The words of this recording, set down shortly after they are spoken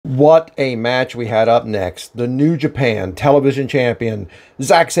What a match we had up next. The New Japan Television Champion,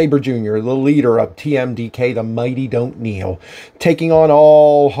 Zack Sabre Jr., the leader of TMDK, the Mighty Don't Kneel, taking on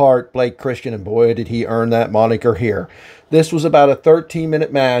All Heart Blake Christian, and boy, did he earn that moniker here. This was about a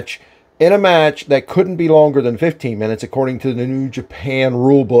 13-minute match, in a match that couldn't be longer than 15 minutes, according to the New Japan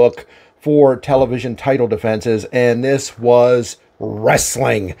rulebook for television title defenses, and this was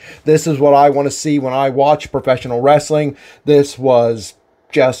wrestling. This is what I want to see when I watch professional wrestling. This was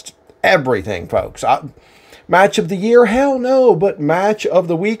just everything, folks. Match of the year? Hell no. But match of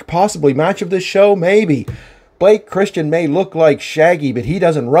the week? Possibly. Match of the show? Maybe. Blake Christian may look like Shaggy, but he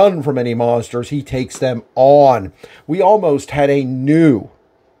doesn't run from any monsters. He takes them on. We almost had a new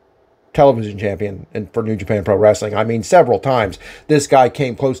television champion for New Japan Pro Wrestling. I mean, several times this guy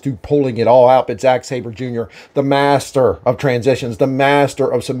came close to pulling it all out, but Zack Sabre Jr., the master of transitions, the master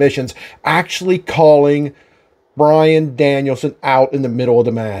of submissions, actually calling Bryan Danielson out in the middle of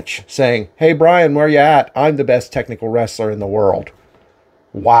the match, saying, "Hey, Bryan, where you at? I'm the best technical wrestler in the world."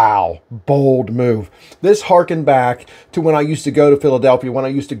 Wow, bold move. This harkened back to when I used to go to Philadelphia, when I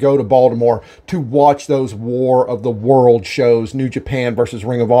used to go to Baltimore to watch those War of the World shows, New Japan versus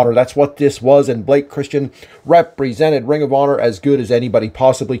Ring of Honor. That's what this was, and Blake Christian represented Ring of Honor as good as anybody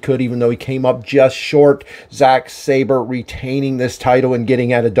possibly could, even though he came up just short. Zack Sabre retaining this title and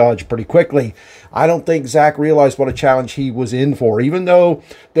getting out of Dodge pretty quickly. I don't think Zack realized what a challenge he was in for, even though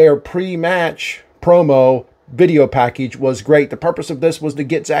their pre-match promo video package was great. The purpose of this was to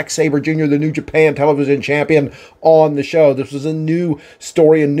get Zack Sabre Jr., the New Japan Television Champion, on the show. This was a new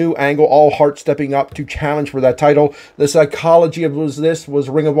story, a new angle, All Heart stepping up to challenge for that title. The psychology of this was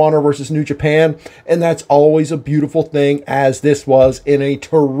Ring of Honor versus New Japan, and that's always a beautiful thing, as this was in a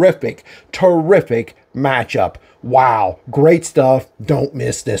terrific, terrific matchup. Wow, great stuff. Don't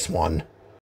miss this one.